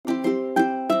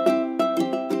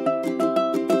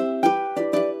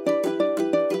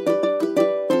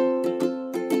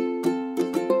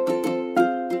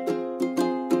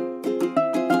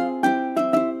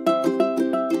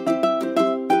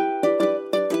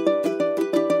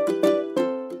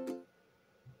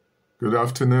Good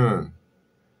afternoon.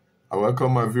 I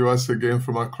welcome my viewers again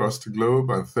from across the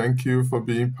globe and thank you for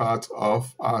being part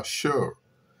of our show.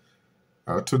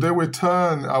 Today we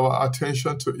turn our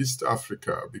attention to East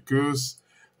Africa because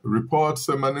reports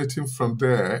emanating from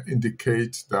there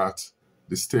indicate that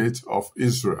the state of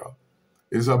Israel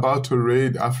is about to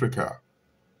raid Africa.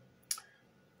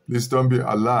 Please don't be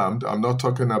alarmed. I'm not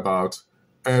talking about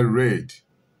air raid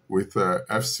with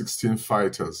F-16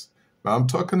 fighters. I'm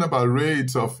talking about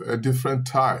raids of a different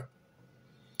type.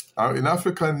 In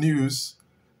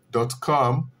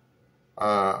AfricanNews.com,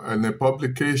 in a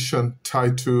publication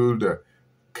titled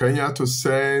Kenya to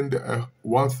send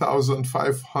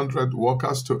 1,500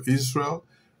 workers to Israel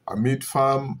amid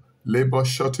farm labor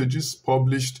shortages,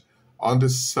 published on the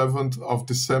 7th of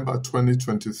December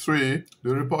 2023,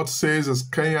 the report says as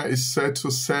Kenya is set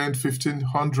to send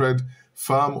 1,500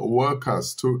 farm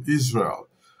workers to Israel,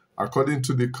 according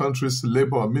to the country's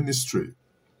labor ministry.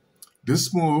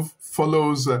 This move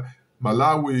follows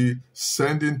Malawi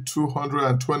sending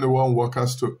 221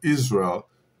 workers to Israel,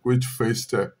 which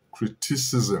faced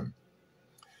criticism.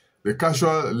 The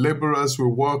casual laborers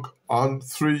will work on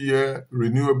 3-year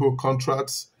renewable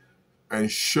contracts,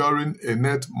 ensuring a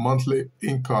net monthly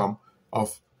income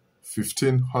of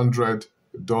 $1,500,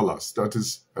 that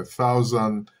is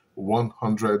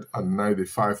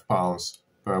 £1,195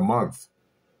 per month.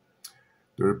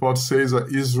 The report says that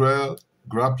Israel,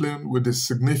 grappling with the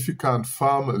significant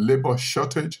farm labor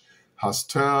shortage, has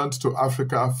turned to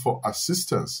Africa for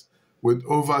assistance, with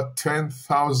over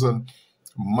 10,000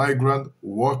 migrant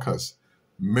workers,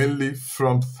 mainly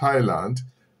from Thailand,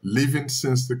 leaving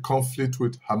since the conflict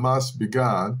with Hamas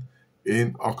began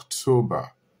in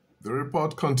October. The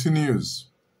report continues.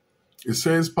 It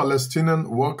says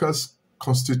Palestinian workers,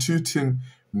 constituting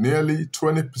nearly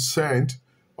 20%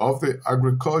 of the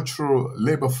agricultural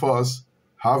labor force,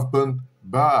 have been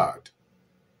barred.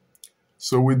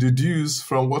 So we deduce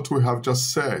from what we have just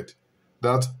said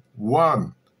that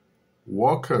 1.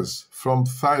 Workers from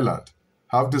Thailand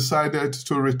have decided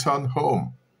to return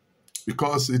home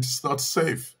because it's not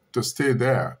safe to stay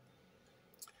there.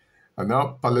 And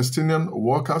now Palestinian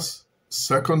workers,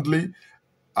 secondly,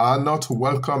 are not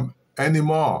welcome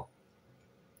anymore.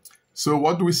 So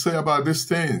what do we say about these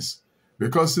things?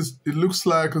 Because it looks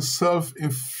like a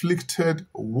self-inflicted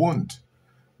wound.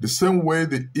 The same way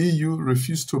the EU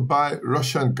refused to buy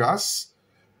Russian gas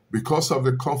because of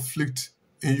the conflict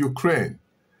in Ukraine.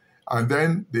 And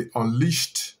then they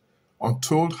unleashed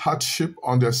untold hardship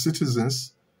on their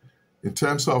citizens in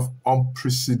terms of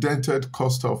unprecedented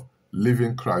cost of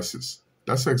living crisis.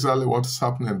 That's exactly what is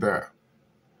happening there.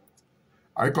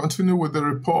 I continue with the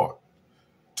report.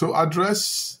 To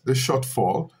address the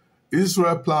shortfall,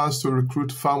 Israel plans to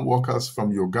recruit farm workers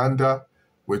from Uganda,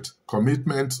 with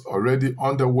commitments already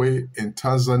underway in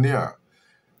Tanzania.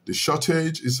 The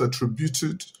shortage is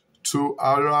attributed to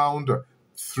around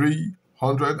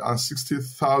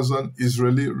 360,000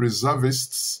 Israeli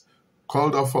reservists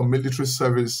called off for military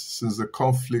service since the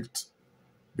conflict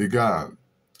began.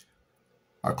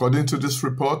 According to this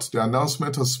report, the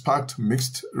announcement has sparked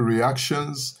mixed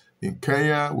reactions in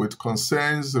Kenya, with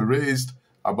concerns raised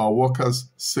about workers'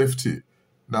 safety.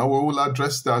 Now we will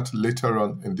address that later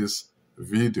on in this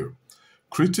video.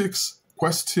 Critics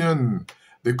question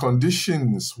the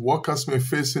conditions workers may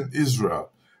face in Israel,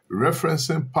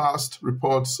 referencing past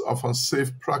reports of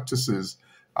unsafe practices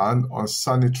and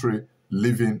unsanitary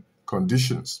living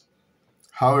conditions.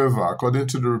 However, according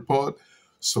to the report,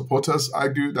 supporters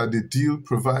argue that the deal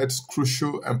provides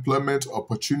crucial employment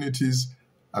opportunities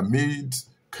amid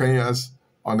Kenya's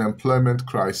unemployment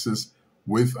crisis,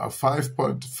 with a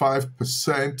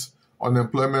 5.5%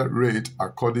 unemployment rate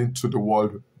according to the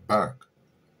World Bank.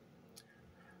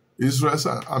 Israel's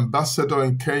ambassador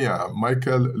in Kenya,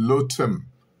 Michael Lotem,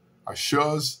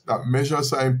 assures that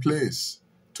measures are in place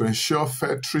to ensure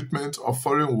fair treatment of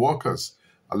foreign workers,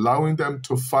 allowing them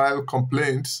to file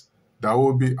complaints that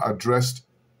will be addressed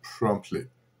promptly.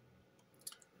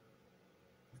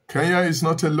 Kenya is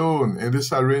not alone in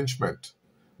this arrangement,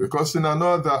 because in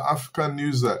another African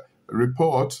News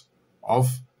report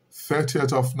of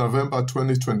 30th of November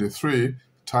 2023,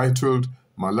 titled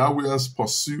Malawians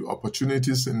Pursue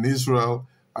Opportunities in Israel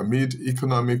Amid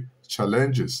Economic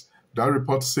Challenges, that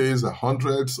report says that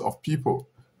hundreds of people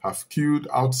have queued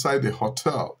outside a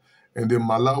hotel in the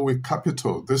Malawi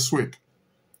capital this week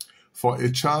for a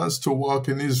chance to work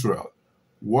in Israel,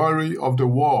 wary of the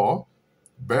war,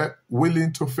 but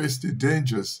willing to face the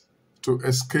dangers to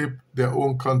escape their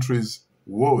own country's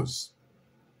woes.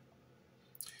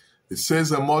 It says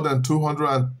that more than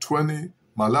 220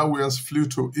 Malawians flew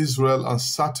to Israel on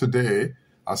Saturday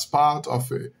as part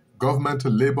of a government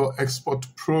labor export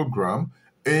program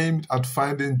aimed at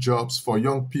finding jobs for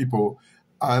young people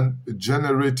and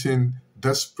generating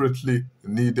desperately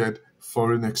needed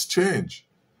foreign exchange.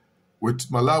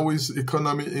 With Malawi's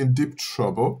economy in deep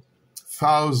trouble,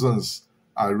 thousands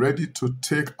are ready to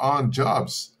take on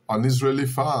jobs on Israeli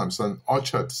farms and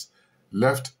orchards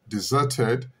left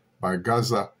deserted by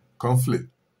Gaza conflict.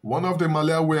 One of the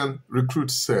Malawian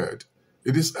recruits said,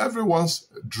 "It is everyone's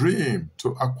dream to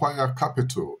acquire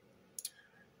capital.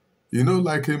 You know,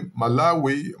 like in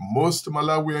Malawi, most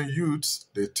Malawian youths,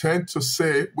 they tend to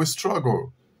say, we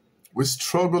struggle. We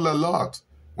struggle a lot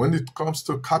when it comes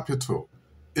to capital,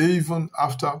 even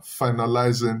after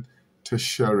finalizing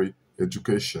tertiary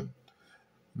education."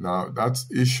 Now, that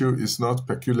issue is not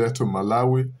peculiar to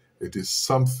Malawi. It is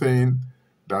something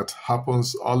that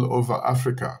happens all over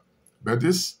Africa. But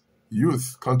this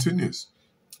youth continues.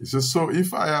 He says, "So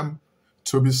if I am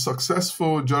to be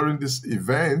successful during this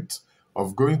event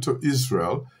of going to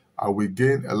Israel, I will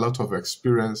gain a lot of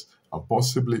experience and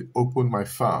possibly open my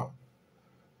farm."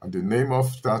 And the name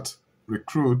of that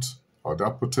recruit or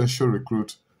that potential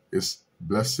recruit is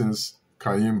Blessings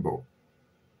Kayimbo.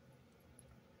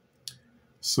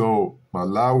 So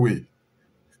Malawi,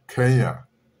 Kenya,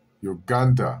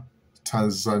 Uganda,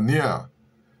 Tanzania,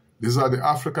 these are the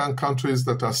African countries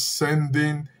that are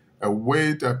sending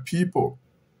away their people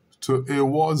to a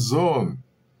war zone.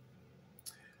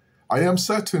 I am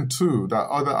certain too that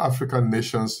other African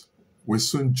nations will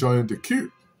soon join the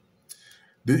queue.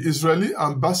 The Israeli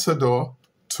ambassador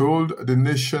told the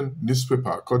Nation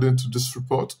newspaper, according to this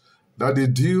report, that the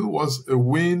deal was a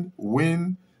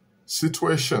win-win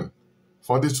situation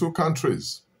for the two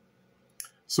countries.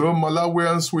 So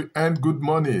Malawians will earn good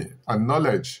money and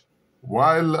knowledge,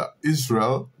 while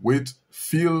Israel will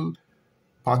fill,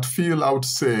 I would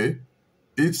say,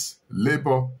 its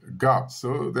labor gap.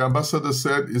 So the ambassador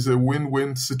said it's a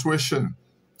win-win situation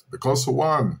because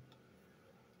one,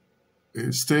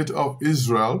 the state of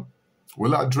Israel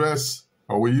will address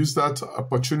or will use that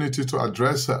opportunity to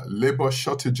address labor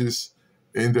shortages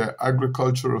in the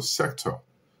agricultural sector.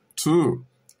 Two,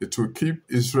 it will keep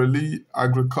Israeli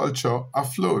agriculture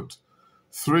afloat.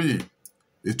 Three,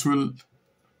 it will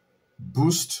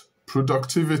boost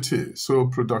productivity. So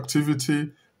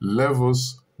productivity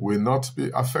levels will not be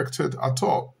affected at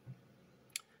all.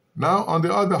 Now, on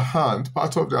the other hand,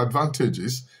 part of the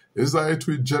advantages is that it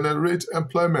will generate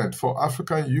employment for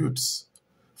African youths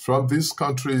from these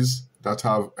countries that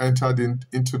have entered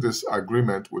into this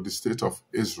agreement with the state of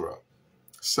Israel.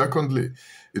 Secondly,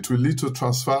 it will lead to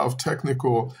transfer of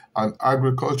technical and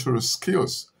agricultural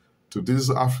skills to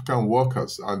these African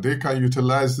workers, and they can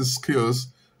utilize these skills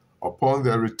upon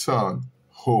their return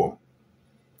home.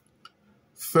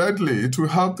 Thirdly, it will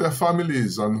help their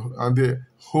families and the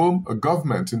home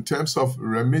government in terms of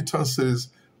remittances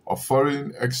of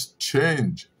foreign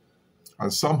exchange.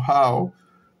 And somehow,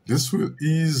 this will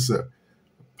ease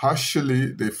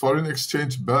partially the foreign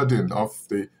exchange burden of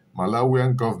the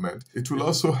Malawian government. It will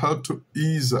also help to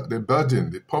ease the burden,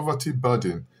 the poverty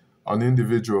burden on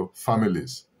individual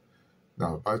families.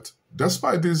 Now, but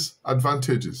despite these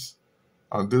advantages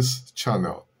on this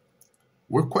channel,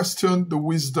 we question the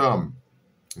wisdom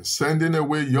in sending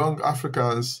away young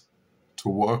Africans to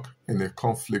work in a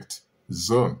conflict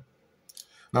zone.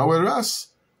 Now, whereas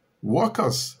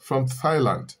workers from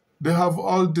Thailand, they have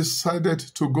all decided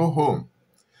to go home.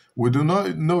 We do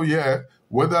not know yet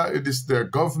whether it is their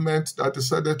government that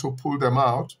decided to pull them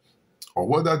out or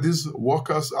whether these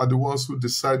workers are the ones who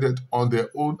decided on their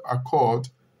own accord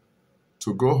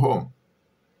to go home.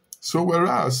 So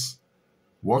whereas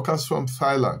workers from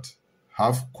Thailand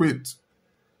have quit,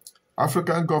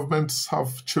 African governments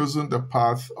have chosen the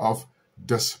path of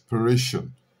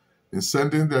desperation in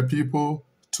sending their people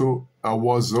to a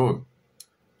war zone.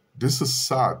 This is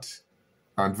sad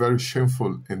and very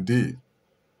shameful indeed,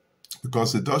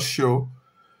 because it does show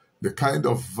the kind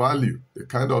of value, the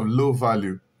kind of low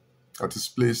value that is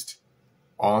placed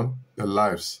on the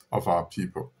lives of our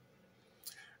people.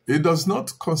 It does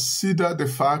not consider the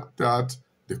fact that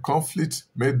the conflict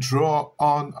may draw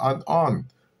on and on.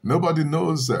 Nobody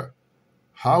knows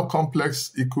how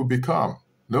complex it could become.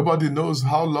 Nobody knows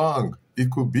how long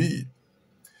it could be.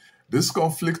 This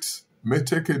conflict may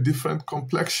take a different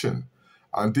complexion,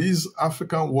 and these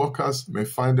African workers may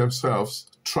find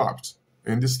themselves trapped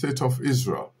in the state of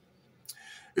Israel.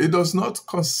 It does not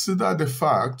consider the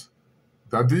fact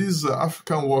that these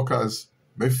African workers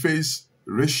may face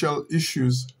racial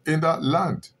issues in that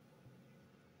land.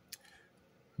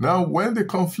 Now, when the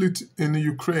conflict in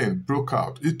Ukraine broke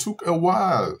out, it took a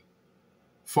while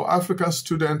for African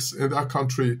students in that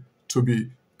country to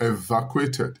be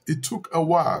evacuated. It took a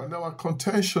while. And our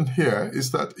contention here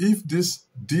is that if this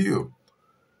deal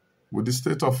with the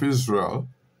state of Israel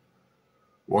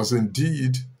was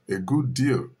indeed a good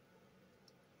deal,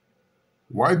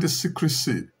 why the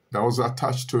secrecy that was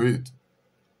attached to it?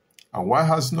 And why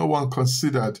has no one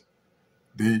considered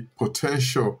the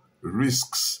potential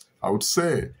risks, I would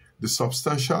say the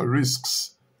substantial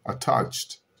risks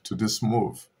attached to this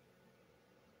move?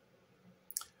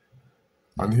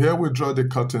 And here we draw the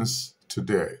curtains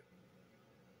today.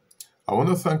 I want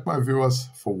to thank my viewers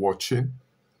for watching.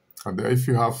 And if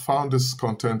you have found this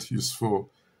content useful,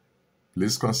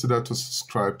 please consider to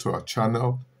subscribe to our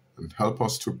channel and help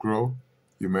us to grow.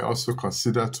 You may also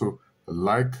consider to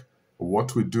like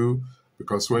what we do,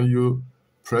 because when you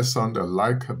press on the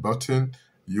like button,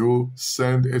 you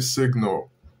send a signal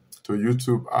to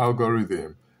YouTube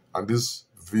algorithm and this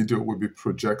video will be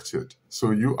projected.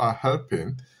 So you are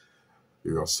helping,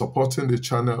 you are supporting the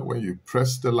channel when you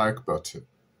press the like button.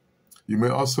 You may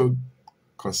also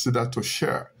consider to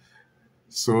share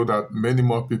so that many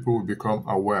more people will become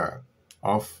aware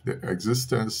of the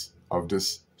existence of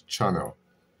this channel.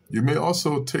 You may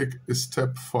also take a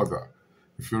step further.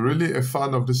 If you're really a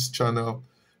fan of this channel,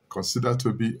 consider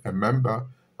to be a member.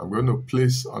 I'm going to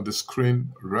place on the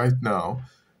screen right now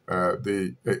a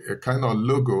kind of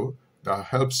logo that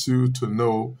helps you to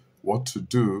know what to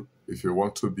do if you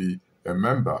want to be a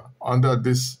member. Under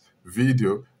this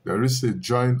video, there is a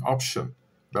join option.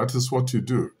 That is what you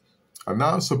do. And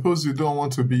now suppose you don't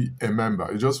want to be a member.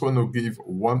 You just want to give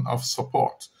one-off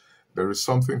support. There is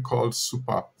something called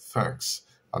Super Thanks.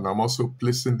 And I'm also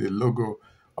placing the logo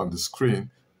on the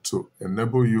screen to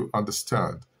enable you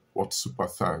understand what Super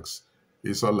Thanks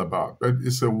is all about. But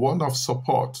it's a one-off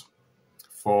support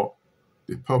for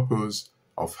the purpose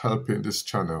of helping this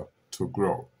channel to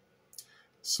grow.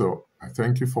 So I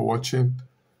thank you for watching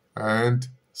and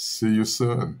see you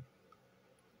soon.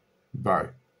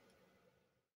 Bye.